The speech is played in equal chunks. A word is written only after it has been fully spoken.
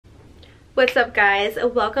What's up guys,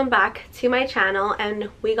 welcome back to my channel, and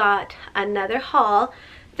we got another haul.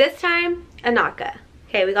 This time INAKA.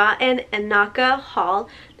 Okay, we got an INAKA haul.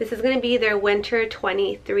 This is going to be their winter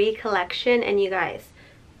 23 collection, and you guys,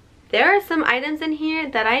 there are some items in here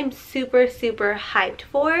that I'm super hyped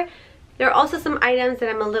for. There are also some items that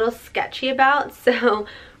I'm a little sketchy about, so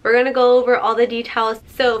we're going to go over all the details.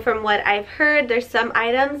 So from what I've heard, there's some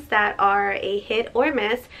items that are a hit or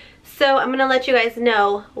miss. So I'm going to let you guys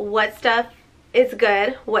know what stuff is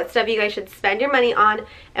good, what stuff you guys should spend your money on,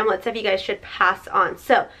 and what stuff you guys should pass on.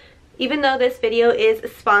 So even though this video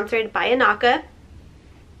is sponsored by INAKA,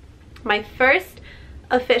 my first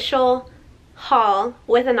official haul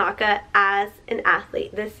with INAKA as an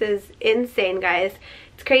athlete. This is insane, guys.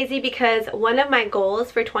 It's crazy because one of my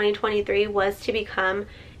goals for 2023 was to become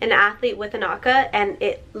an athlete with INAKA, and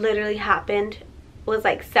it literally happened, was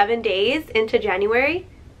like 7 days into January.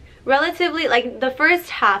 Relatively, like the first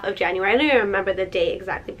half of January. I don't even remember the day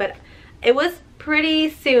exactly, but it was pretty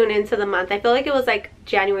soon into the month. I feel like it was like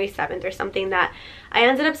January 7th or something that I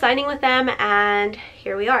ended up signing with them, and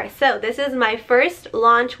here we are. So this is my first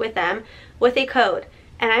launch with them with a code,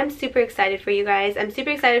 and I'm super excited for you guys. I'm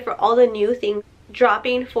super excited for all the new things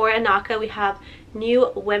dropping for INAKA. We have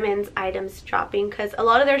new women's items dropping because a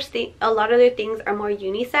lot of their things are more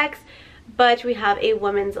unisex, but we have a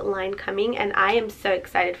women's line coming, and I am so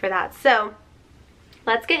excited for that. So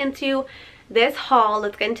let's get into this haul,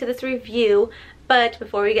 let's get into this review. But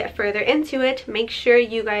before we get further into it, make sure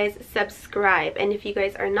you guys subscribe, and if you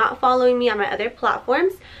guys are not following me on my other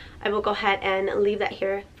platforms, I will go ahead and leave that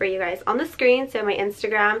here for you guys on the screen. So my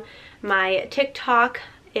Instagram, my TikTok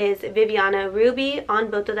is vivianaruby on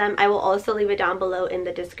both of them. I will also leave it down below in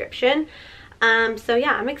the description. So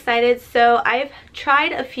yeah, I'm excited. So I've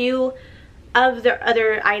tried a few of the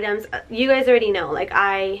other items. You guys already know, like,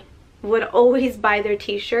 I would always buy their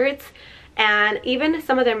t-shirts and even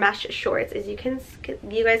some of their mesh shorts. As you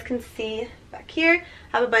guys can see back here,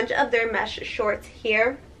 I have a bunch of their mesh shorts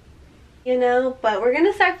here, you know. But we're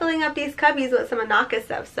gonna start filling up these cubbies with some INAKA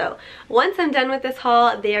stuff. So once I'm done with this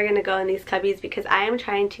haul, they are gonna go in these cubbies because I am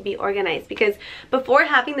trying to be organized. Because before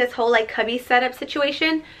having this whole like cubby setup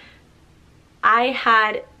situation, I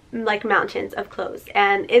had like mountains of clothes,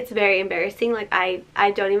 and it's very embarrassing. Like I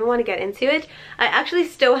don't even want to get into it. I actually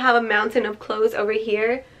still have a mountain of clothes over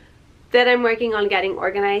here that I'm working on getting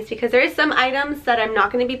organized, because there are some items that I'm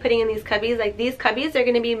not going to be putting in these cubbies. Like these cubbies are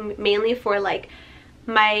going to be mainly for like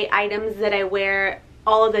my items that I wear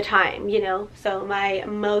all the time, you know. So my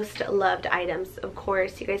most loved items, of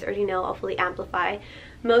course, you guys already know, I'll fully amplify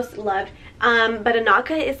most loved. But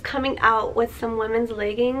INAKA is coming out with some women's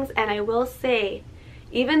leggings, and I will say,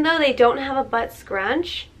 even though they don't have a butt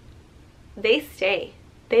scrunch, they stay.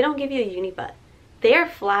 They don't give you a uni butt. They are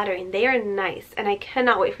flattering, they are nice, and I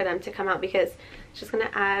cannot wait for them to come out because it's just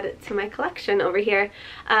gonna add to my collection over here.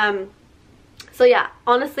 So yeah,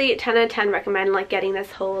 honestly, 10 out of 10 recommend like getting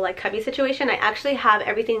this whole like cubby situation. I actually have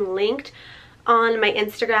everything linked on my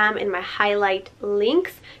Instagram in my highlight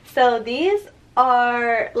links. So these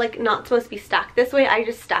are like not supposed to be stacked this way. I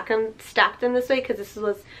just stacked them this way because this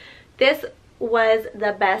was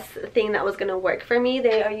the best thing that was gonna work for me.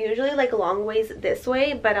 They are usually like long ways this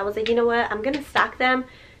way, but I was like, you know what, I'm gonna stack them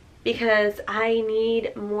because I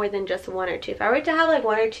need more than just one or two. If I were to have like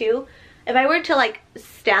one or two, if I were to like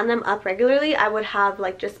stand them up regularly, I would have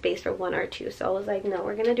like just space for one or two. So I was like, no,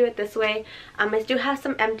 we're gonna do it this way. I do have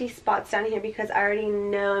some empty spots down here because I already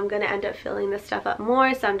know I'm gonna end up filling this stuff up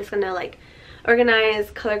more, so I'm just gonna like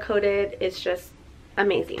organize, color coded. It's just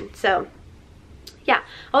amazing. So yeah,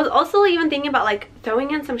 I was also even thinking about like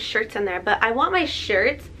throwing in some shirts in there, but I want my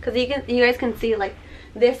shirts, because you guys can see like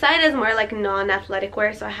this side is more like non-athletic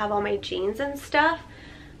wear, so I have all my jeans and stuff.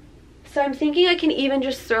 So I'm thinking I can even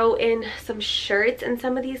just throw in some shirts in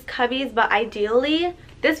some of these cubbies. But ideally,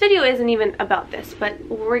 this video isn't even about this, but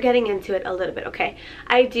we're getting into it a little bit, okay?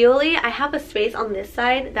 Ideally, I have a space on this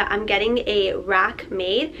side that I'm getting a rack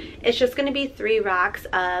made. It's just going to be 3 racks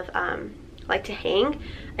of like to hang.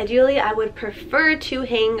 Ideally, I would prefer to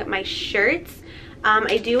hang my shirts.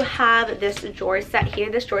 I do have this drawer set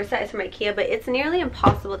here. This drawer set is from IKEA, but it's nearly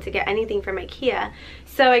impossible to get anything from IKEA,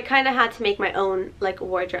 so I kind of had to make my own like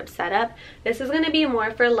wardrobe setup. This is going to be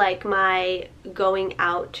more for like my going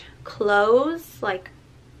out clothes, like,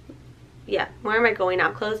 yeah, more of my going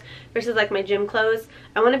out clothes versus like my gym clothes.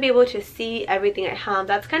 I want to be able to see everything I have.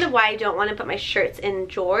 That's kind of why I don't want to put my shirts in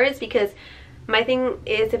drawers, because my thing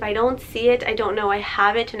is, if I don't see it, I don't know I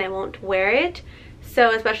have it and I won't wear it.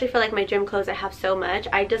 So especially for like my gym clothes, I have so much.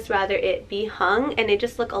 I just rather it be hung, and they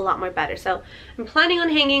just look a lot more better. So I'm planning on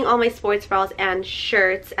hanging all my sports bras and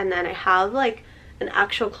shirts, and then I have like an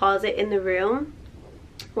actual closet in the room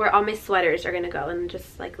where all my sweaters are gonna go, and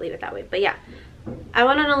just like leave it that way. But yeah, I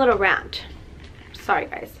went on a little rant. Sorry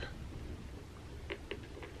guys.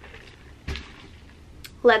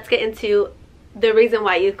 Let's get into the reason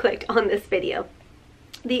why you clicked on this video,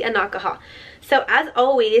 the INAKA haul. So as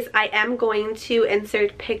always, I am going to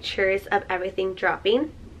insert pictures of everything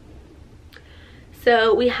dropping.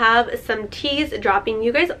 So we have some tees dropping.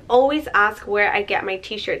 You guys always ask where I get my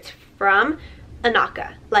t-shirts from.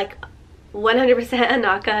 INAKA, like 100%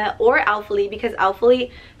 INAKA or Alphalete, because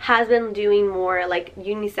Alphalete has been doing more like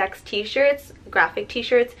unisex t-shirts, graphic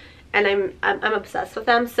t-shirts, and I'm obsessed with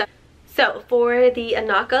them. So for the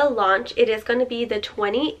INAKA launch, it is going to be the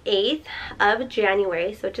 28th of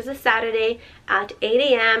January, so which is a Saturday at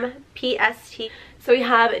 8 a.m. PST. So we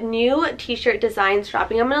have new t-shirt designs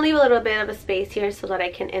dropping. I'm going to leave a little bit of a space here so that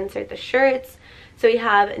I can insert the shirts. So we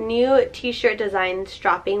have new t-shirt designs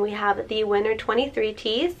dropping. We have the Winter 23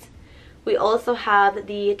 tees. We also have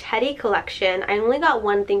the Teddy collection. I only got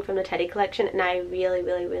one thing from the Teddy collection, and I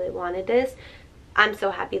really wanted this. I'm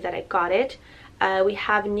so happy that I got it. We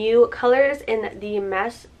have new colors in the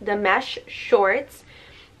mesh shorts.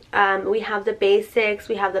 We have the basics,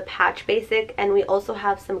 we have the patch basic, and we also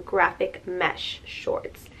have some graphic mesh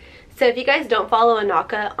shorts. So if you guys don't follow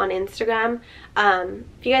INAKA on Instagram,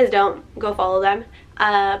 if you guys don't, go follow them.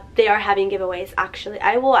 They are having giveaways actually.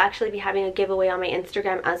 I will actually be having a giveaway on my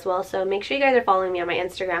Instagram as well, so make sure you guys are following me on my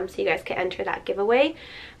Instagram so you guys can enter that giveaway.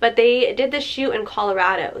 But they did the shoot in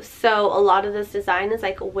Colorado, so a lot of this design is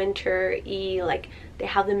like winter-y, like they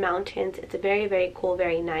have the mountains. It's a very cool,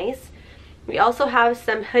 very nice. We also have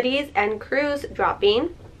some hoodies and crews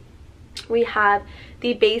dropping. We have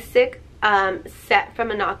the basic set from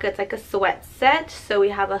INAKA. It's like a sweat set, so we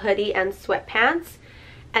have a hoodie and sweatpants.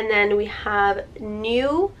 And then we have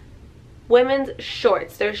new women's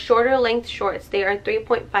shorts. They're shorter length shorts. They are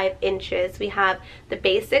 3.5 inches. We have the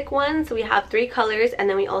basic ones. We have 3 colors, and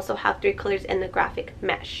then we also have 3 colors in the graphic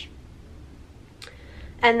mesh.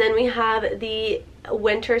 And then we have the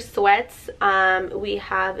winter sweats. We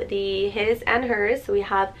have the his and hers. So we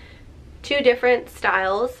have 2 different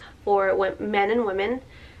styles for men and women.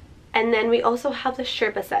 And then we also have the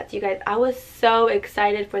Sherpa sets. You guys, I was so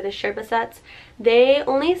excited for the Sherpa sets. They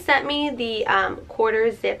only sent me the quarter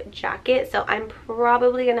zip jacket, so I'm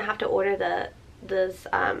probably gonna have to order those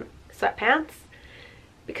sweatpants,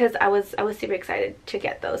 because I was super excited to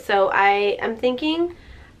get those. So I am thinking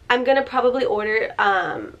I'm gonna probably order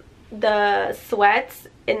the sweats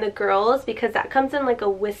in the girls, because that comes in like a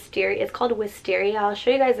wisteria. It's called wisteria. I'll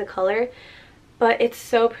show you guys the color. But it's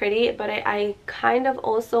so pretty. But I kind of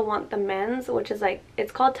also want the men's, which is like,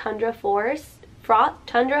 it's called Tundra Frost,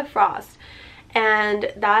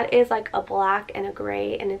 and that is like a black and a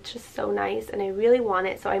gray, and it's just so nice, and I really want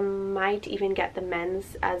it, so I might even get the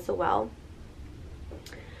men's as well.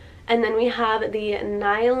 And then we have the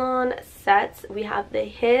nylon sets. We have the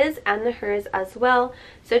his and the hers as well.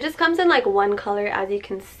 So it just comes in like one color, as you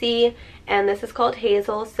can see, and this is called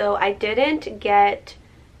Hazel. So I didn't get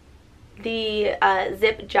the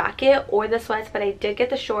zip jacket or the sweats, but I did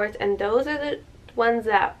get the shorts, and those are the ones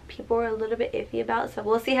that people were a little bit iffy about, so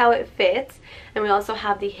we'll see how it fits. And we also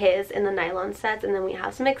have the his in the nylon sets, and then we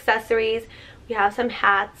have some accessories. We have some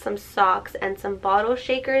hats, some socks, and some bottle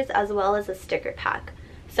shakers, as well as a sticker pack.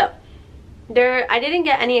 So I didn't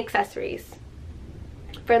get any accessories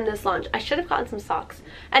from this launch. I should have gotten some socks.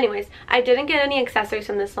 Anyways, I didn't get any accessories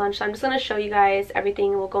from this launch, so I'm just going to show you guys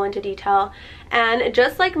everything. We'll go into detail. And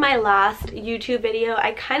just like my last YouTube video,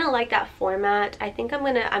 I kind of like that format. I think I'm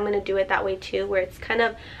gonna do it that way too, where it's kind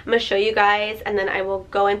of, I'm gonna show you guys, and then I will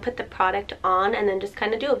go and put the product on, and then just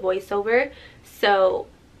kind of do a voiceover. So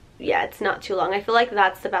yeah, it's not too long. I feel like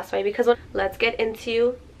that's the best way, because let's get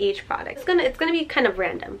into each product. It's gonna be kind of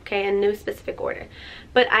random, okay, in no specific order.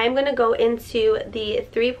 But I'm gonna go into the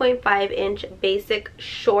 3.5 inch basic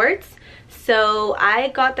shorts. So I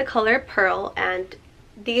got the color Pearl, and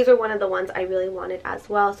these are one of the ones I really wanted as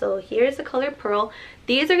well. So here's the color Pearl.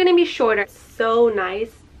 These are gonna be shorter. So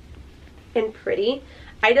nice and pretty.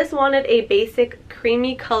 I just wanted a basic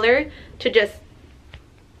creamy color to just,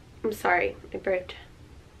 I'm sorry, I burped.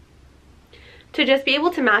 To just be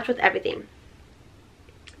able to match with everything.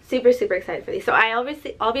 Super excited for these. So I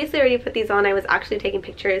obviously already put these on. I was actually taking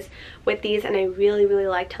pictures with these, and I really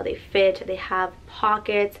liked how they fit. They have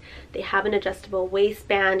pockets, they have an adjustable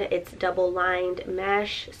waistband, it's double lined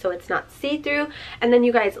mesh, so it's not see-through. And then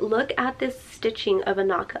you guys, look at this stitching of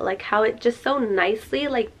INAKA, like how it just so nicely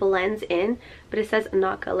like blends in, but it says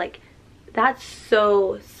INAKA, like That's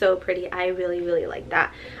so pretty. I really like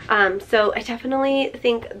that. So I definitely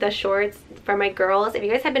think the shorts for my girls, if you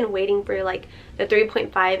guys have been waiting for like the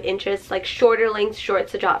 3.5 inches like shorter length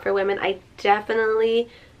shorts to drop for women, I definitely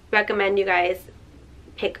recommend you guys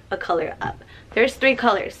pick a color up. There's 3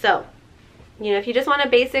 colors, so you know, if you just want a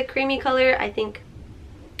basic creamy color, I think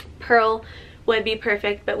pearl would be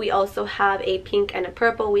perfect. But we also have a pink and a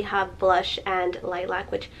purple. We have blush and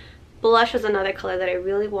lilac, which blush was another color that I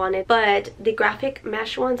really wanted. But the graphic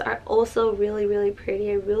mesh ones are also really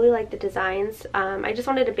pretty. I really like the designs. I just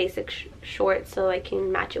wanted a basic short so I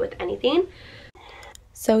can match it with anything.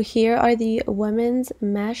 So here are the women's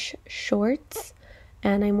mesh shorts,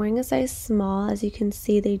 and I'm wearing a size small. As you can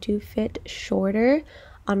see, they do fit shorter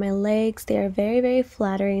on my legs. They are very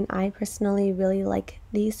flattering. I personally really like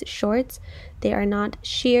these shorts. They are not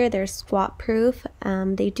sheer, they're squat proof.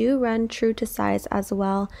 They do run true to size as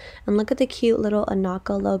well. And look at the cute little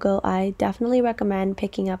INAKA logo. I definitely recommend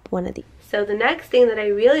picking up one of these. So the next thing that I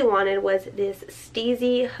really wanted was this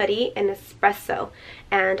steezy hoodie in espresso,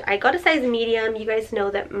 and I got a size medium. You guys know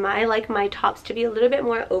that I like my tops to be a little bit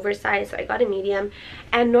more oversized, so I got a medium.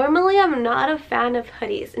 And normally I'm not a fan of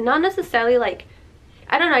hoodies, not necessarily like,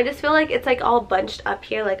 I don't know, I just feel like it's like all bunched up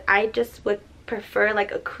here. Like I just would prefer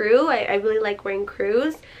like a crew. I really like wearing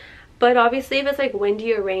crews. But obviously if it's like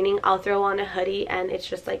windy or raining, I'll throw on a hoodie, and it's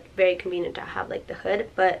just like very convenient to have like the hood.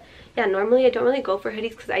 But yeah, normally I don't really go for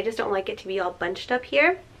hoodies because I just don't like it to be all bunched up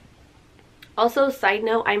here. Also, side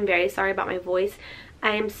note, I'm very sorry about my voice.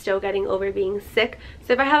 I am still getting over being sick.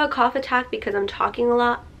 So if I have a cough attack because I'm talking a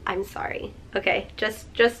lot, I'm sorry. Okay,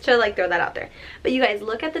 just to like throw that out there. But you guys,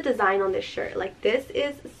 look at the design on this shirt. Like this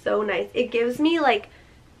is so nice. It gives me like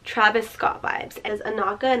Travis Scott vibes. It says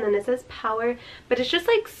INAKA and then it says power, but it's just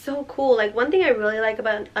like so cool. Like one thing I really like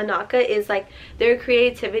about INAKA is like their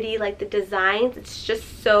creativity, like the designs. It's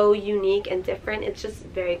just so unique and different. It's just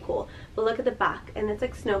very cool. But look at the back, and it's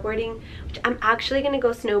like snowboarding, which I'm actually gonna go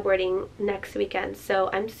snowboarding next weekend, so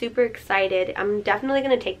I'm super excited. I'm definitely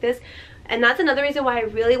gonna take this. And that's another reason why I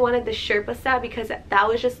really wanted the Sherpa set, because that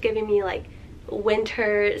was just giving me like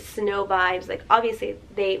winter snow vibes. Like obviously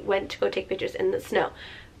they went to go take pictures in the snow,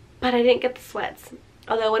 but I didn't get the sweats.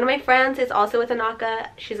 Although one of my friends is also with INAKA,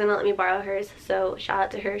 she's gonna let me borrow hers, so shout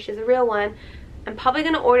out to her. She's a real one. I'm probably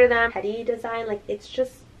gonna order them. Teddy design, like it's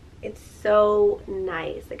so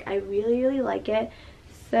nice. Like I really like it.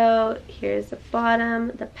 So here's the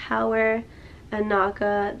bottom, the power,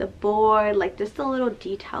 INAKA, the board, like just the little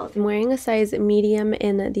details. I'm wearing a size medium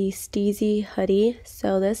in the Steezy hoodie,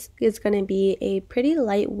 so this is going to be a pretty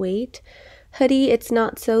lightweight hoodie. It's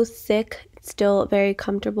not so thick, it's still very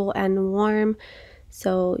comfortable and warm.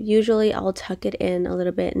 So usually I'll tuck it in a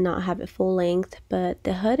little bit and not have it full length, but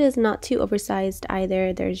the hood is not too oversized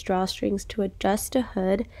either. There's drawstrings to adjust a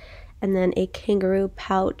hood, and then a kangaroo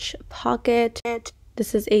pouch pocket.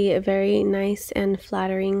 This is a very nice and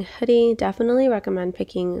flattering hoodie. Definitely recommend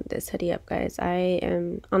picking this hoodie up, guys. I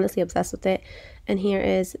am honestly obsessed with it. And here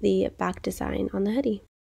is the back design on the hoodie.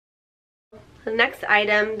 The next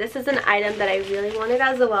item, this is an item that I really wanted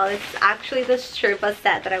as well. It's actually the Sherpa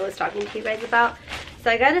set that I was talking to you guys about. So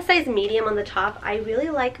I got a size medium on the top. I really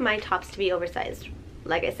like my tops to be oversized,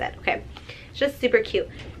 like I said, okay? It's just super cute.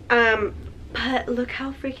 But look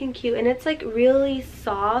how freaking cute. And it's like really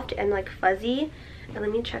soft and like fuzzy. And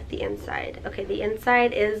let me check the inside. Okay, the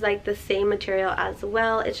inside is like the same material as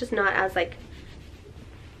well. It's just not as like,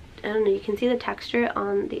 I don't know, you can see the texture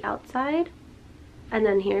on the outside. And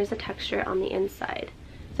then here's the texture on the inside.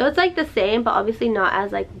 So it's like the same, but obviously not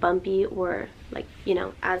as like bumpy or like, you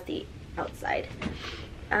know, as the outside.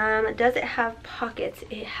 Does it have pockets?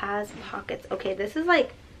 It has pockets. Okay, this is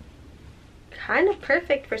like kind of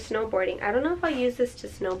perfect for snowboarding. I don't know if I'll use this to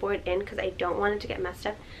snowboard in because I don't want it to get messed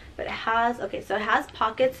up. But it has, okay, so it has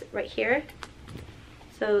pockets right here.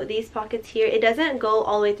 So these pockets here, it doesn't go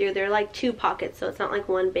all the way through. They're like 2 pockets, so it's not like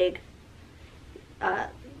one big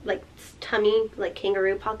like tummy, like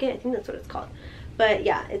kangaroo pocket. I think that's what it's called. But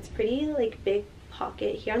yeah, it's pretty like big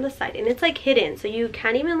pocket here on the side, and it's like hidden, so you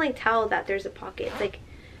can't even like tell that there's a pocket. It's like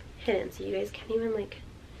hidden, so you guys can't even like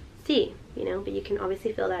see, you know, but you can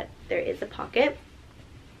obviously feel that there is a pocket.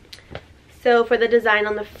 So for the design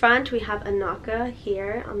on the front, we have INAKA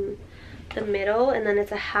here on the middle, and then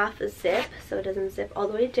it's a half zip, so it doesn't zip all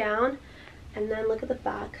the way down. And then look at the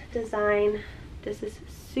back design. This is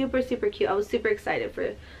super cute. I was super excited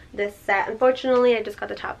for this set. Unfortunately, I just got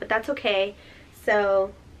the top, but that's okay.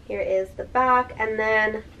 So here is the back, and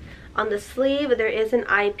then on the sleeve there is an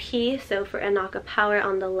IP, so for INAKA Power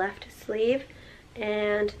on the left sleeve,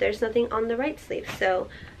 and there's nothing on the right sleeve. So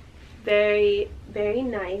very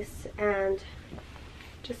nice. And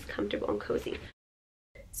just comfortable and cozy.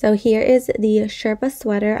 So here is the Sherpa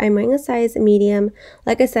sweater. I'm wearing a size medium.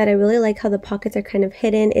 Like I said, I really like how the pockets are kind of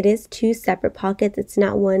hidden. It is 2 separate pockets. It's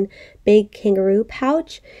not one big kangaroo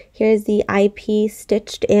pouch. Here's the IP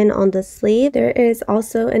stitched in on the sleeve. There is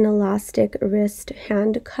also an elastic wrist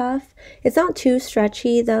handcuff. It's not too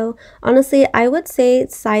stretchy though. Honestly, I would say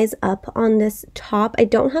size up on this top. I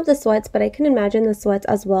don't have the sweats, but I can imagine the sweats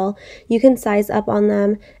as well. You can size up on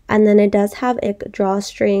them, and then it does have a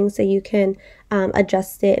drawstring so you can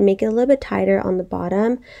adjust it and make it a little bit tighter on the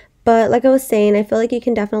bottom. But like I was saying, I feel like you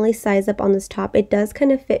can definitely size up on this top. It does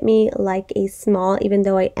kind of fit me like a small, even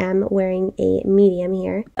though I am wearing a medium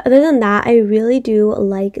here. Other than that, I really do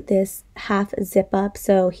like this half zip up.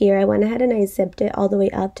 So here I went ahead and I zipped it all the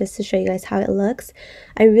way up just to show you guys how it looks.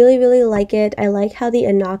 I really like it. I like how the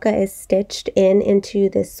INAKA is stitched into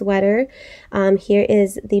this sweater. Here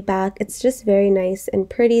is the back. It's just very nice and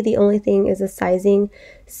pretty. The only thing is the sizing.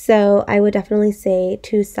 So I would definitely say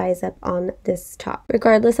to size up on this top.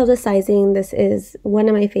 Regardless of the sizing, this is one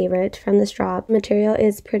of my favorite from this drop. Material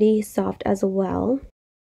is pretty soft as well.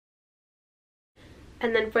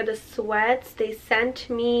 And then for the sweats, they sent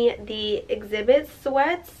me the exhibit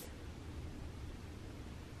sweats.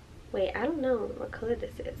 Wait, I don't know what color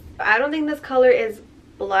this is. I don't think this color is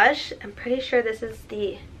blush. I'm pretty sure this is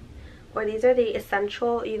the, or these are the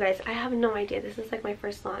essential. You guys, I have no idea. This is like my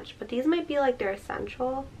first launch, but these might be like their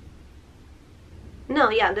essential. No,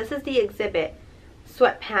 yeah, this is the exhibit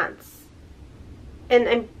sweatpants. And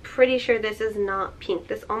I'm pretty sure this is not pink.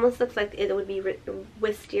 This almost looks like it would be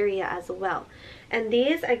wisteria as well. And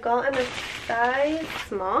these I got in a size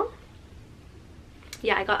small.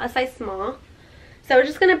 Yeah, I got a size small. So we're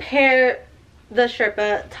just going to pair the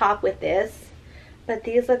Sherpa top with this. But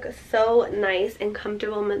these look so nice and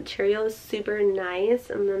comfortable. Material is super nice.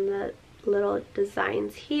 And then the little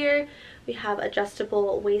designs here. We have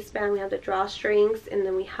adjustable waistband. We have the drawstrings. And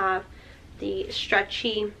then we have the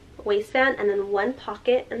stretchy waistband. And then one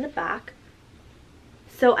pocket in the back.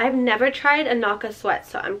 So I've never tried a INAKA sweat.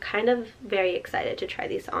 So I'm kind of very excited to try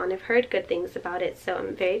these on. I've heard good things about it. So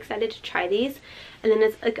I'm very excited to try these. And then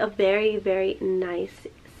it's like a very nice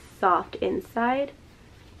soft inside.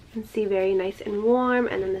 You can see very nice and warm.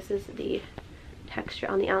 And then this is the texture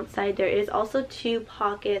on the outside. There is also 2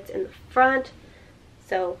 pockets in the front.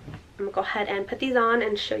 So I'm gonna go ahead and put these on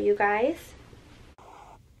and show you guys.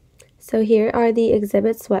 So here are the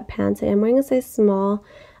exhibit sweatpants. I am wearing a size small.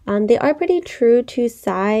 They are pretty true to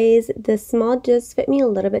size. The small just fit me a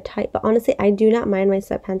little bit tight, but honestly I do not mind my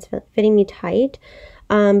sweatpants fitting me tight.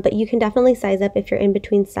 But you can definitely size up if you're in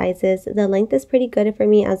between sizes. The length is pretty good for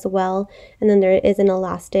me as well. And then there is an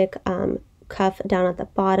elastic cuff down at the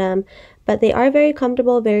bottom. But they are very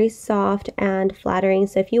comfortable, very soft and flattering.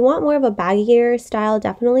 So if you want more of a baggier style,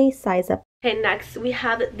 definitely size up. Okay, next we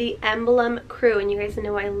have the emblem crew. And you guys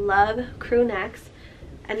know I love crew necks.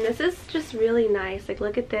 And this is just really nice. Like,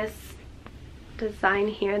 look at this design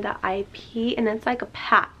here, the IP. And it's like a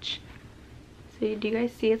patch. So do you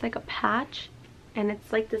guys see it's like a patch? And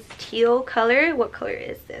it's like this teal color. What color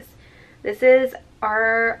is this? This is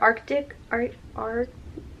our Arctic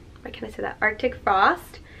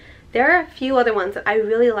Frost. There are a few other ones that I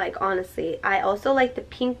really like, honestly. I also like the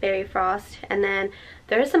Pink Berry Frost. And then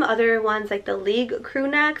there are some other ones like the League crew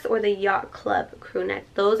necks or the Yacht Club crew neck.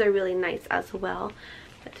 Those are really nice as well.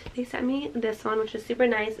 But they sent me this one, which is super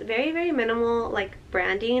nice. Very minimal like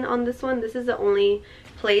branding on this one. This is the only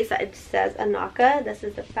place that it says INAKA. This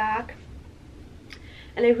is the back.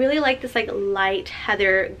 And I really like this like light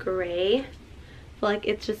heather gray. I feel like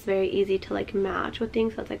it's just very easy to like match with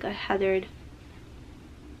things. So it's like a heathered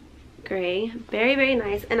gray. Very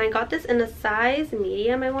nice. And I got this in a size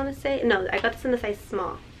medium, I want to say. No, I got this in a size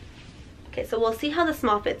small. Okay, so we'll see how the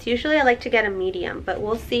small fits. Usually I like to get a medium, but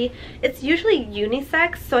we'll see. It's usually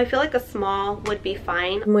unisex, so I feel like a small would be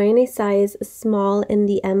fine. I'm wearing a size small in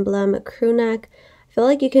the emblem crew neck. I feel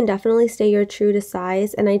like you can definitely stay your true to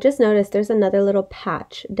size. And I just noticed there's another little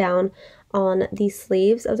patch down on the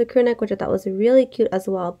sleeves of the crew neck, which I thought was really cute as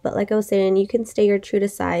well. But like I was saying, you can stay your true to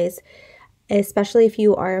size. Especially if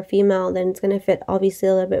you are a female, then it's going to fit obviously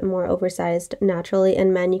a little bit more oversized naturally.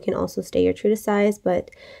 And men, you can also stay your true to size,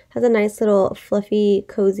 but has a nice little fluffy,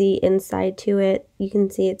 cozy inside to it. You can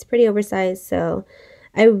see it's pretty oversized, so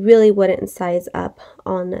I really wouldn't size up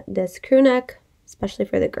on this crew neck, especially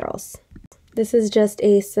for the girls. This is just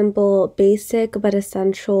a simple, basic, but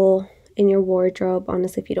essential in your wardrobe.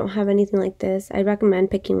 Honestly, if you don't have anything like this, I'd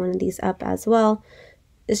recommend picking one of these up as well.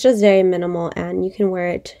 It's just very minimal and you can wear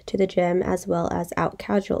it to the gym as well as out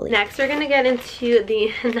casually. Next, we're going to get into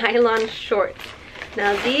the nylon shorts.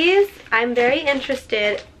 Now these, I'm very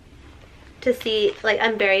interested to see, like,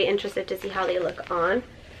 I'm very interested to see how they look on.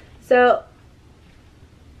 So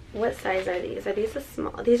what size are these? Are these a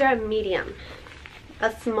small? These are a medium.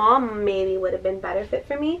 A small maybe would have been better fit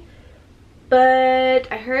for me,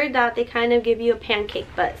 but I heard that they kind of give you a pancake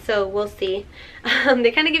butt, so we'll see.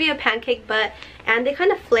 They kind of give you a pancake butt and they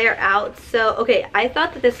kind of flare out. So okay, I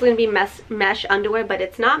thought that this was gonna be mesh underwear, but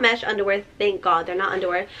it's not mesh underwear, thank God. They're not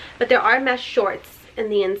underwear, but there are mesh shorts in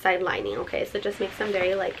the inside lining. Okay, so it just makes them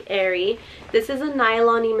very like airy. This is a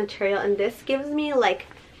nylon-y material, and this gives me like,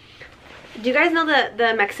 do you guys know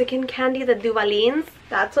the Mexican candy, the Duvalines?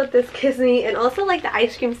 That's what this gives me. And also like the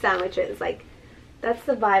ice cream sandwiches, like that's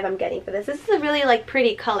the vibe I'm getting for this. This is a really like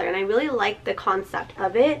pretty color, and I really like the concept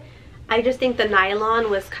of it. I just think the nylon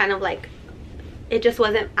was kind of like, it just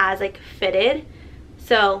wasn't as like fitted.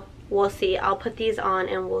 So we'll see. I'll put these on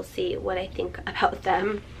and we'll see what I think about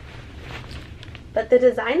them. But the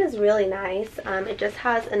design is really nice. It just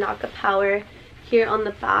has INAKA power here on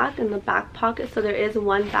the back, in the back pocket. So there is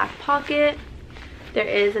one back pocket. There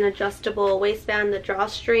is an adjustable waistband, the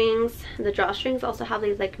drawstrings. The drawstrings also have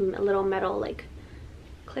these like little metal like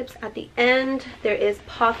clips at the end. There is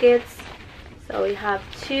pockets. So we have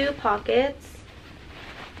 2 pockets.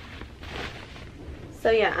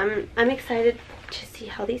 So yeah, I'm excited to see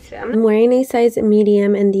how these fit. I'm wearing a size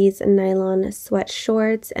medium in these nylon sweat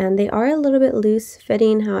shorts, and they are a little bit loose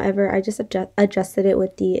fitting. However, I just adjusted it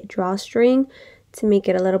with the drawstring to make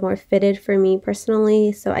it a little more fitted for me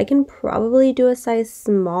personally. So I can probably do a size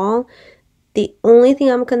small. The only thing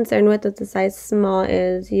I'm concerned with the size small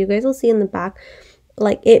is, you guys will see in the back,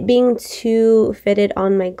 like it being too fitted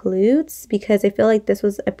on my glutes, because I feel like this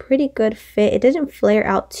was a pretty good fit. It didn't flare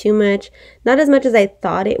out too much, not as much as I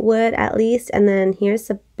thought it would at least. And then here's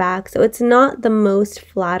the back, so it's not the most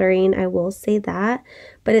flattering, I will say that,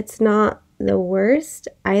 but it's not the worst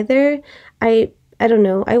either. I don't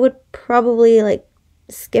know, I would probably like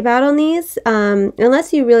skip out on these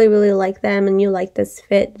unless you really like them and you like this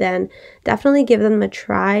fit. Then definitely give them a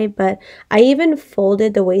try. But I even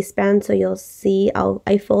folded the waistband, so you'll see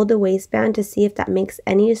I fold the waistband to see if that makes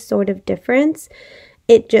any sort of difference.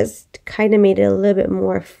 It just kind of made it a little bit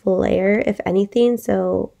more flare if anything,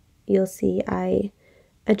 so you'll see I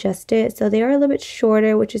adjust it. So they are a little bit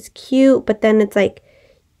shorter, which is cute, but then it's like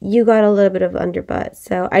you got a little bit of underbutt.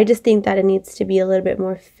 So I just think that it needs to be a little bit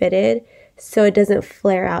more fitted so it doesn't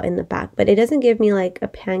flare out in the back. But it doesn't give me like a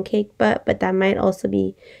pancake butt, but that might also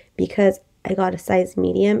be because I got a size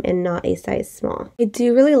medium and not a size small. I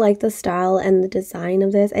do really like the style and the design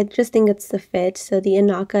of this. I just think it's the fit. So the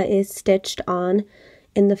INAKA is stitched on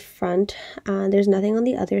in the front. There's nothing on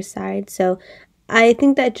the other side. So I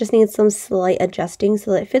think that it just needs some slight adjusting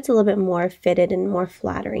so that it fits a little bit more fitted and more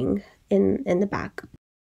flattering in the back.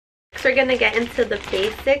 Next, we're gonna get into the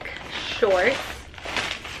basic shorts.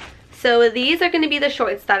 So these are going to be the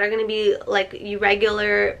shorts that are going to be like your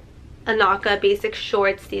regular INAKA basic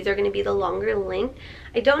shorts. These are going to be the longer length.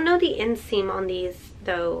 I don't know the inseam on these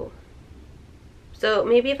though, so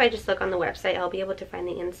maybe if I just look on the website I'll be able to find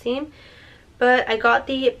the inseam. But I got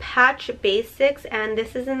the patch basics, and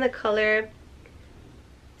this is in the color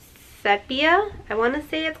sepia. I want to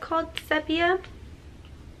say it's called sepia.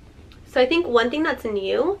 So I think one thing that's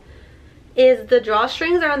new is the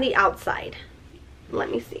drawstrings are on the outside. Let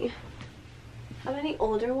me see. How many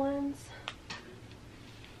older ones?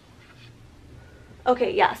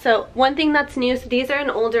 Okay, yeah, so one thing that's new, so these are an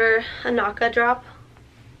older INAKA drop.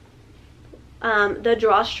 The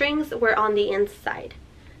drawstrings were on the inside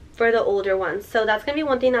for the older ones. So that's going to be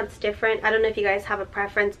one thing that's different. I don't know if you guys have a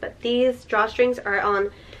preference, but these drawstrings are on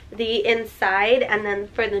the inside. And then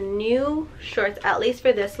for the new shorts, at least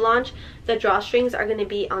for this launch, the drawstrings are going to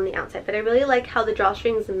be on the outside. But I really like how the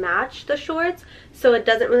drawstrings match the shorts, so it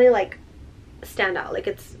doesn't really like stand out. Like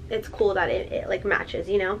it's cool that it like matches,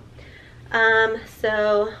 you know.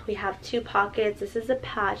 So we have 2 pockets. This is a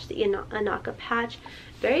patch, the INAKA patch.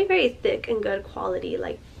 Very thick and good quality,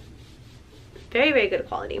 like very good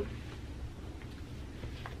quality.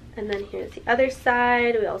 And then here's the other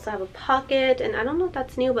side. We also have a pocket, and I don't know if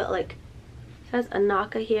that's new, but like it says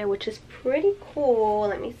INAKA here, which is pretty cool.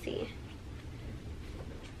 Let me see.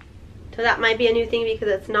 So that might be a new thing because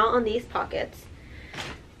it's not on these pockets.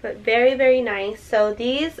 But very nice. So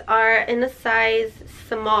these are in a size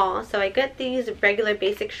small. So I get these regular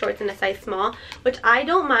basic shorts in a size small, which I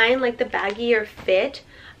don't mind, like the baggier fit.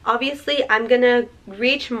 Obviously I'm gonna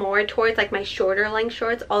reach more towards like my shorter length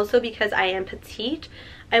shorts, also because I am petite.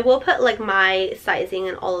 I will put like my sizing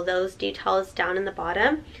and all of those details down in the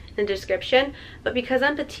bottom in the description. But because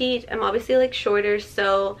I'm petite, I'm obviously like shorter,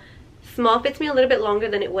 so small fits me a little bit longer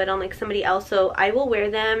than it would on like somebody else. So I will wear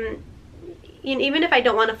them even if I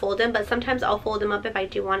don't want to fold them, but sometimes I'll fold them up if I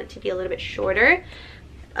do want it to be a little bit shorter.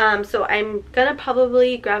 So I'm gonna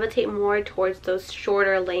probably gravitate more towards those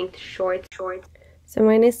shorter length shorts. So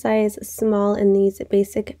mine is size small in these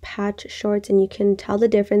basic patch shorts, and you can tell the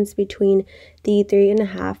difference between the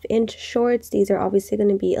 3.5-inch shorts. These are obviously going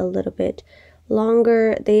to be a little bit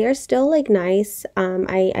longer. They are still like nice.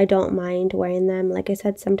 I don't mind wearing them. Like I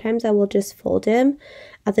said, sometimes I will just fold them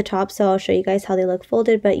at the top, so I'll show you guys how they look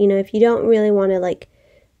folded. But you know, if you don't really want to like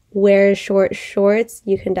wear short shorts,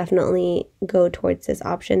 you can definitely go towards this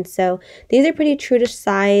option. So these are pretty true to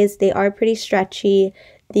size. They are pretty stretchy.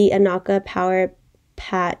 The INAKA Power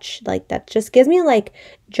Patch, like that just gives me like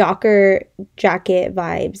jogger jacket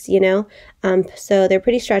vibes, you know. So they're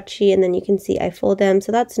pretty stretchy, and then you can see I fold them.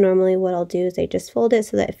 So that's normally what I'll do, is I just fold it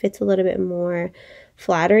so that it fits a little bit more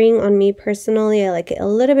flattering on me personally. I like it a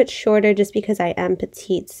little bit shorter just because I am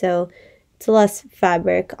petite, so it's less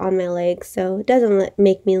fabric on my legs, so it doesn't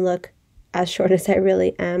make me look as short as I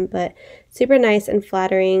really am, but super nice and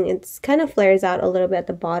flattering. It's kind of flares out a little bit at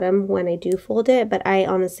the bottom when I do fold it, but I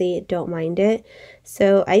honestly don't mind it.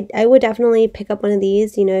 So I would definitely pick up one of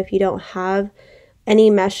these, you know, if you don't have any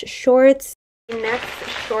mesh shorts. The next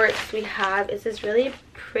shorts we have is this really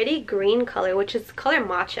pretty green color, which is color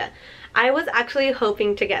matcha. I was actually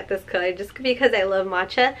hoping to get this color just because I love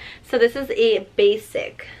matcha. So this is a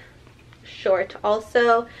basic short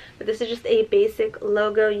also, but this is just a basic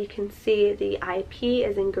logo. You can see the IP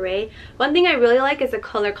is in gray. One thing I really like is the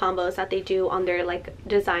color combos that they do on their like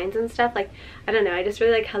designs and stuff. Like, I don't know, I just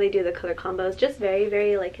really like how they do the color combos. Just very,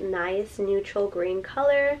 very like nice neutral green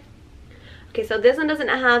color. Okay, so this one doesn't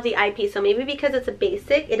have the IP, so maybe because it's a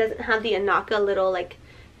basic, it doesn't have the INAKA little like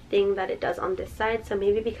thing that it does on this side. So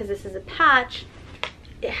maybe because this is a patch,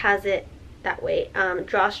 it has it that way.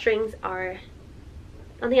 Drawstrings are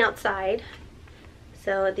on the outside,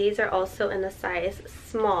 so these are also in the size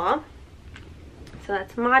small. So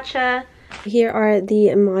that's matcha. Here are the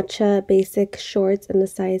matcha basic shorts in the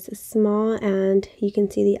size small, and you can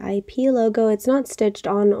see the IP logo. It's not stitched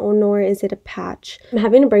on, or nor is it a patch. I'm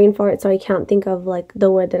having a brain fart, so I can't think of like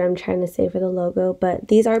the word that I'm trying to say for the logo, but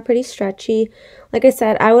these are pretty stretchy. Like I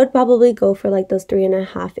said, I would probably go for like those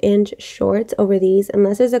 3.5-inch shorts over these,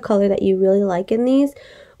 unless there's a color that you really like in these,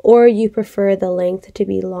 or you prefer the length to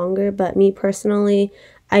be longer. But me personally,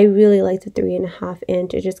 I really like the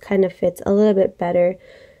 3.5-inch. It just kind of fits a little bit better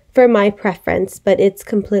for my preference, but it's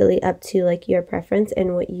completely up to like your preference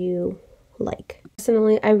and what you like.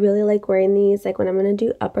 Personally, I really like wearing these like when I'm gonna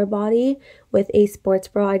do upper body with a sports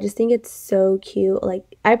bra. I just think it's so cute. Like,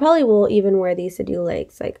 I probably will even wear these to do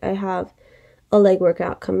legs. Like, I have a leg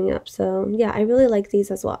workout coming up, so yeah, I really like these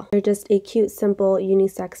as well. They're just a cute, simple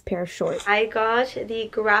unisex pair of shorts. I got the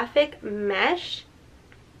graphic mesh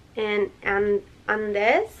and on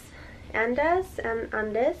this, I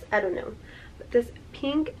don't know, but this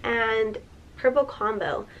pink and purple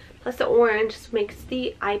combo plus the orange makes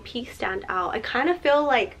the IP stand out. I kind of feel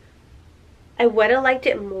like I would have liked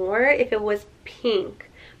it more if it was pink,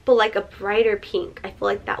 but like a brighter pink. I feel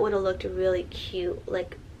like that would have looked really cute.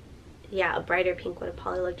 Like, yeah, a brighter pink would have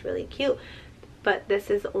probably looked really cute, but this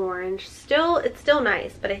is orange. Still, it's still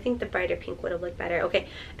nice, but I think the brighter pink would have looked better. Okay,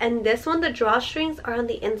 and this one, the drawstrings are on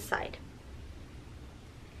the inside.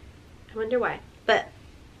 I wonder why, but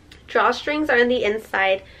drawstrings are on the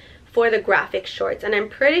inside for the graphic shorts, and I'm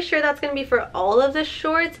pretty sure that's going to be for all of the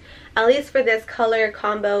shorts. At least for this color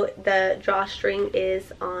combo, the drawstring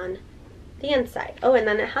is on the inside. Oh, and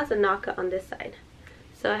then it has a INAKA on this side.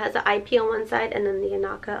 So it has the IP on one side and then the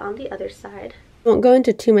INAKA on the other side. I won't go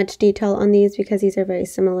into too much detail on these because these are very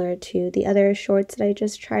similar to the other shorts that I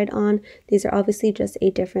just tried on. These are obviously just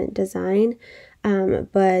a different design,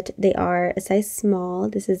 but they are a size small.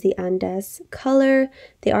 This is the Andes color.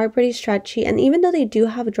 They are pretty stretchy, and even though they do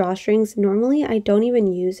have drawstrings, normally I don't even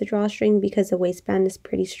use a drawstring because the waistband is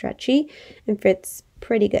pretty stretchy and fits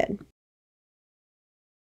pretty good.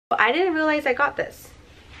 I didn't realize I got this.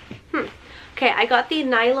 Okay, I got the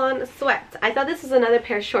nylon sweats. I thought this was another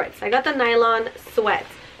pair of shorts. I got the nylon sweats.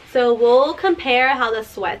 So we'll compare how the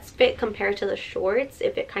sweats fit compared to the shorts,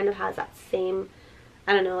 if it kind of has that same,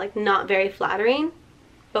 I don't know, like not very flattering,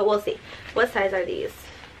 but we'll see. What size are these?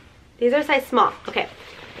 These are size small. Okay,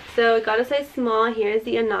 so we got a size small. Here's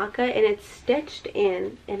the INAKA, and it's stitched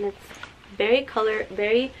in, and it's very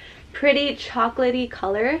pretty chocolatey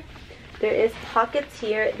color. There is pockets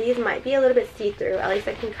here. These might be a little bit see-through. At least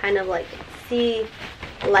I can kind of like see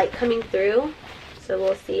light coming through. So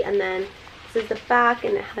we'll see. And then this is the back,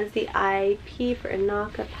 and it has the IP for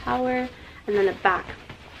INAKA Power, and then the back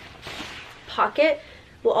pocket.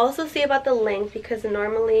 We'll also see about the length, because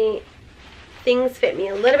normally things fit me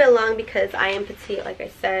a little bit long because I am petite, like I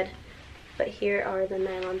said. But here are the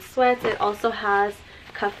nylon sweats. It also has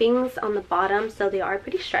cuffings on the bottom, so they are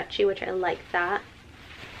pretty stretchy, which I like that.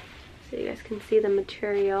 So you guys can see the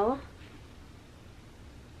material.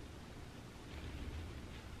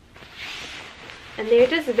 And they're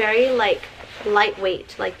just very like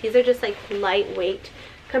lightweight. Like these are just like lightweight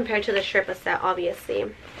compared to the Sherpa set,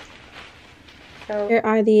 obviously. So here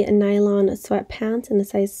are the nylon sweatpants in a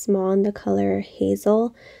size small in the color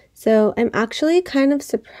hazel. So I'm actually kind of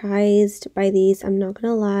surprised by these, I'm not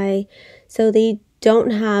gonna lie. So they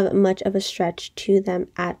don't have much of a stretch to them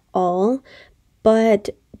at all, but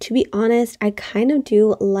to be honest, I kind of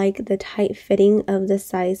do like the tight fitting of the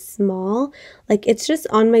size small. Like it's just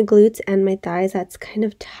on my glutes and my thighs that's kind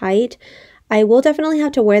of tight. I will definitely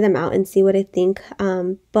have to wear them out and see what I think,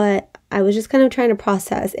 but I was just kind of trying to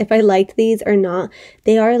process if I liked these or not.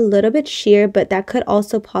 They are a little bit sheer, but that could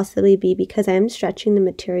also possibly be because I am stretching the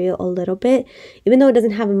material a little bit. Even though it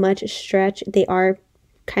doesn't have much stretch, they are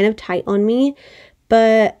kind of tight on me,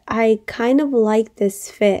 but I kind of like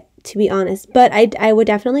this fit, to be honest. But I would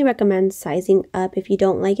definitely recommend sizing up if you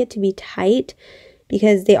don't like it to be tight,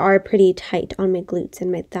 because they are pretty tight on my glutes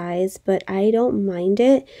and my thighs, but I don't mind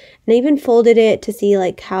it. And I even folded it to see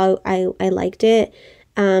like how I liked it.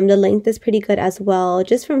 The length is pretty good as well.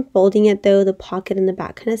 Just from folding it though, the pocket in the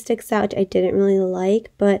back kind of sticks out, which I didn't really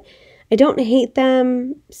like, but I don't hate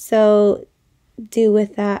them, so do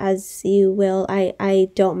with that as you will. I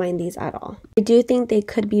don't mind these at all. I do think they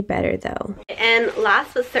could be better though. And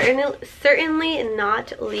last but certainly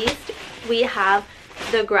not least, we have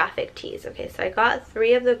the graphic tees. Okay, so I got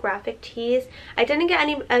 3 of the graphic tees. I didn't get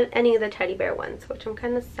any of the teddy bear ones, which I'm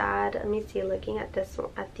kind of sad. Let me see, looking at this one,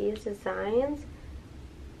 at these designs.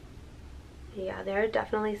 Yeah, there are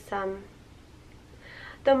definitely some.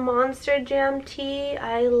 The Monster Jam tee,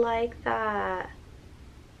 I like that.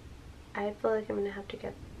 I feel like I'm gonna have to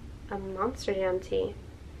get a Monster Jam tee.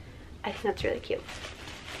 I think that's really cute.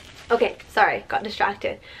 Okay, sorry, got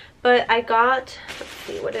distracted. But I got, let's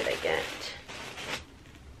see, what did I get?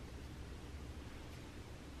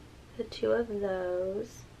 The 2 of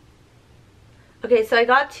those. Okay, so I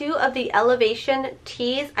got 2 of the Elevation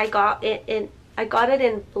tees. I got it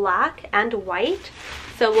in black and white.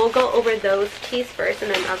 So we'll go over those tees first, and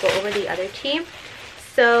then I'll go over the other tee.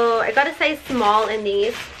 So I got a size small in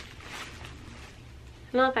these.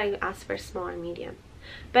 I don't know if I asked for small or medium,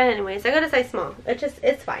 but anyways, I got a size small.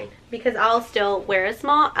 It's fine because I'll still wear a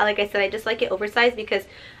small. Like I said, I just like it oversized because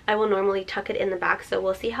I will normally tuck it in the back. So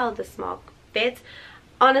we'll see how the small fits.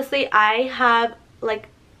 Honestly, I have like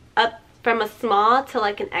up from a small to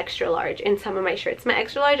like an extra large in some of my shirts. My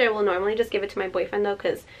extra large, I will normally just give it to my boyfriend though,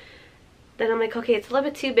 because then I'm like, okay, it's a little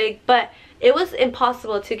bit too big. But it was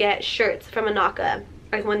impossible to get shirts from INAKA,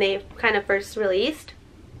 like when they kind of first released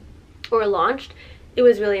or launched. It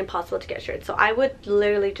was really impossible to get shirts, so I would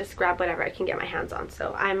literally just grab whatever I can get my hands on.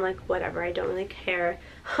 So I'm like, whatever, I don't really care.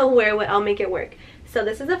 I'll wear what, I'll make it work. So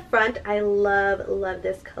this is the front. I love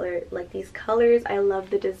this color, like these colors. I love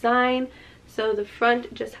the design. So the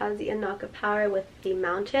front just has the INAKA power with the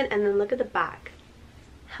mountain, and then look at the back.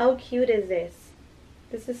 How cute is this?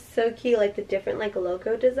 This is so cute, like the different like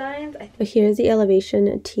logo designs. So here's the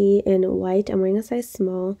Elevation tee in white. I'm wearing a size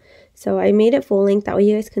small, so I made it full length, that way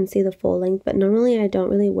you guys can see the full length. But normally I don't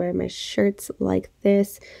really wear my shirts like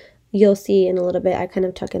this. You'll see in a little bit I kind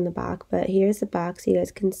of tuck in the back, but here's the back so you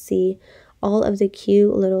guys can see all of the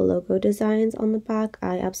cute little logo designs on the back.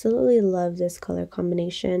 I absolutely love this color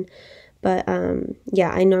combination. But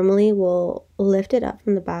yeah, I normally will lift it up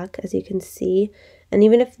from the back, as you can see. And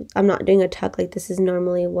even if I'm not doing a tuck, like this is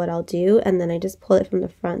normally what I'll do. And then I just pull it from the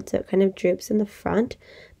front, so it kind of droops in the front.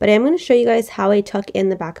 But I'm going to show you guys how I tuck in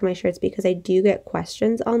the back of my shirts, because I do get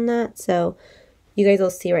questions on that. So you guys will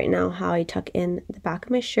see right now how I tuck in the back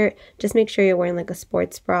of my shirt. Just make sure you're wearing like a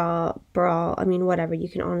sports bra, I mean, whatever. You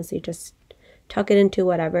can honestly just tuck it into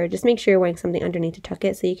whatever. Just make sure you're wearing something underneath to tuck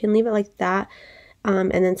it. So you can leave it like that.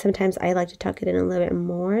 And then sometimes I like to tuck it in a little bit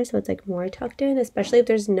more, so it's like more tucked in, especially if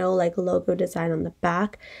there's no like logo design on the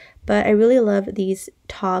back. But I really love these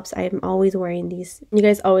tops. I'm always wearing these. You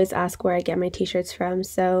guys always ask where I get my t-shirts from,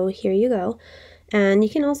 so here you go. And you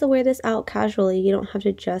can also wear this out casually. You don't have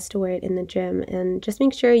to just wear it in the gym. And just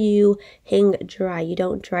make sure you hang dry. You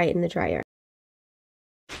don't dry it in the dryer.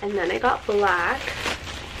 And then I got black.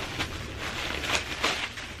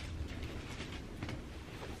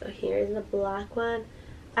 So here's the black one.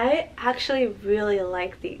 I actually really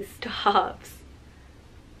like these tops.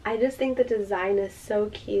 I just think the design is so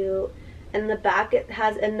cute. And the back, it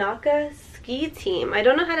has INAKA ski team. I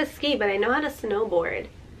don't know how to ski, but I know how to snowboard.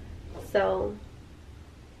 So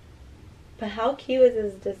But how cute is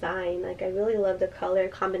this design? Like, I really love the color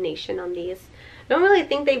combination on these. I don't really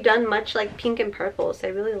think they've done much like pink and purple, so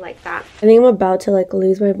I really like that. I think I'm about to like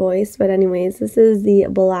lose my voice, but anyways, this is the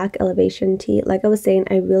black elevation tee. Like I was saying,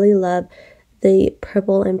 I really love the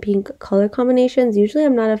purple and pink color combinations. Usually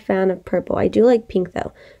I'm not a fan of purple. I do like pink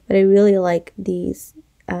though, but I really like these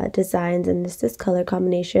designs, and this color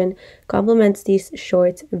combination complements these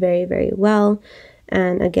shorts very, very well.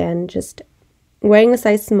 And again, just wearing a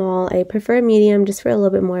size small, I prefer medium just for a little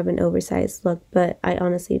bit more of an oversized look, but I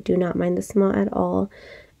honestly do not mind the small at all.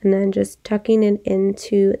 And then just tucking it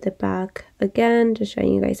into the back again, just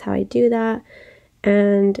showing you guys how I do that.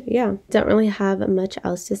 And yeah, don't really have much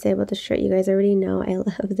else to say about the shirt. You guys already know I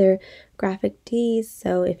love their graphic tees,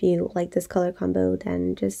 so if you like this color combo,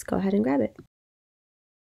 then just go ahead and grab it.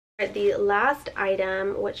 The last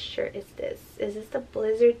item, what shirt is this? Is this the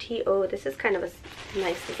Blizzard tee? Oh, this is kind of a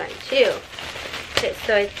nice design too. Okay,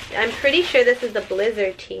 so I'm pretty sure this is the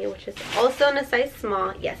Blizzard tee, which is also in a size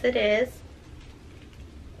small. Yes, it is.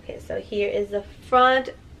 Okay, so here is the front.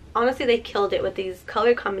 Honestly, they killed it with these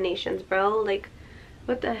color combinations, bro. Like,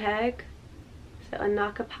 what the heck? So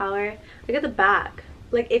INAKA Power. Look at the back.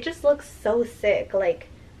 Like, it just looks so sick. Like,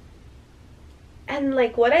 and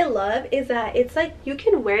like what I love is that it's like you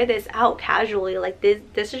can wear this out casually. Like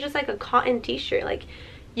this is just like a cotton t-shirt. Like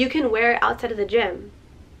you can wear it outside of the gym.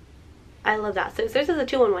 I love that. So this is a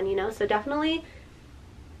 2-in-1, you know, so definitely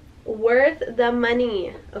worth the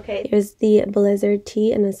money. Okay, here's the Blizzard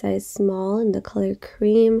tee in a size small in the color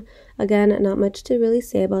cream. Again, not much to really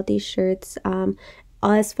say about these shirts.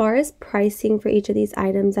 As far as pricing for each of these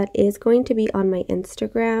items, that is going to be on my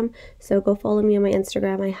Instagram. So go follow me on my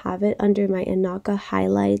Instagram. I have it under my INAKA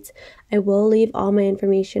highlights. I will leave all my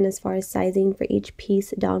information as far as sizing for each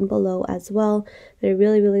piece down below as well. But I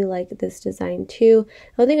really, really like this design too.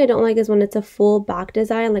 The only thing I don't like is when it's a full back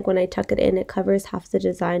design. Like when I tuck it in, it covers half the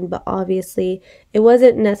design. But obviously, it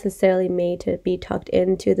wasn't necessarily made to be tucked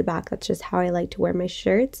into the back. That's just how I like to wear my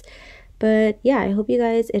shirts. But yeah, I hope you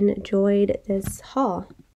guys enjoyed this haul.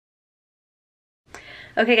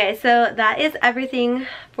 Okay guys, so that is everything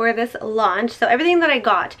for this launch. So everything that I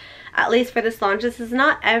got, at least for this launch. This is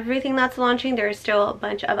not everything that's launching. There are still a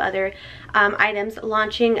bunch of other items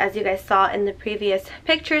launching, as you guys saw in the previous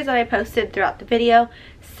pictures that I posted throughout the video.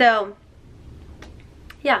 So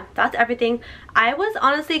yeah, that's everything. I was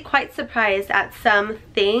honestly quite surprised at some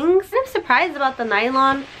things. I'm surprised about the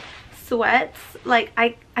nylon sweats. Like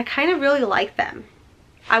I kind of really like them.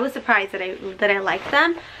 I was surprised that I liked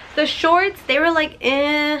them. The shorts, they were like,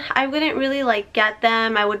 I wouldn't really like get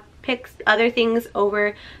them. I would pick other things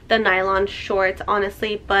over the nylon shorts,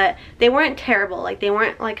 honestly, but they weren't terrible. Like they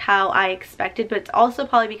weren't like how I expected, but it's also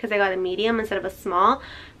probably because I got a medium instead of a small.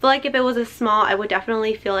 I feel like if it was a small, I would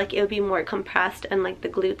definitely feel like it would be more compressed in like the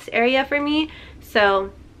glutes area for me.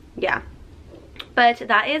 So yeah. But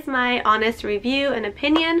that is my honest review and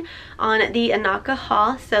opinion on the INAKA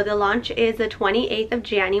haul. So the launch is the 28th of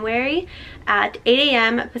January at 8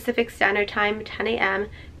 a.m. Pacific Standard Time, 10 a.m.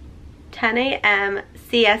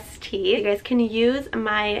 CST. You guys can use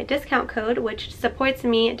my discount code, which supports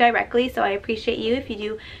me directly, so I appreciate you if you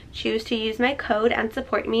do choose to use my code and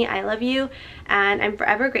support me. I love you and I'm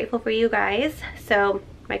forever grateful for you guys. So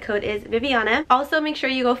my code is Viviana. Also, make sure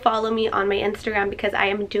you go follow me on my Instagram because I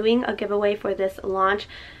am doing a giveaway for this launch.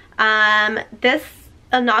 This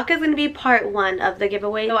INAKA is going to be part 1 of the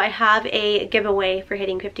giveaway. So I have a giveaway for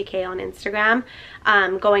hitting 50K on Instagram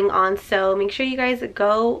going on. So make sure you guys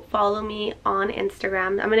go follow me on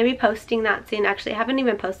Instagram. I'm going to be posting that soon. Actually, I haven't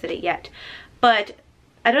even posted it yet. But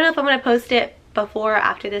I don't know if I'm going to post it before or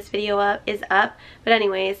after this video is up. But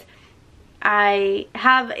anyways, I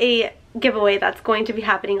have a giveaway that's going to be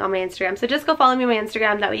happening on my Instagram, so just go follow me on my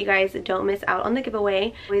Instagram. That way you guys don't miss out on the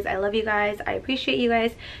giveaway. Anyways, I love you guys. I appreciate you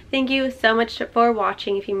guys. Thank you so much for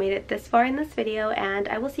watching if you made it this far in this video, and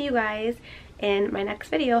I will see you guys in my next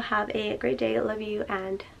video. Have a great day. Love you,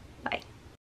 and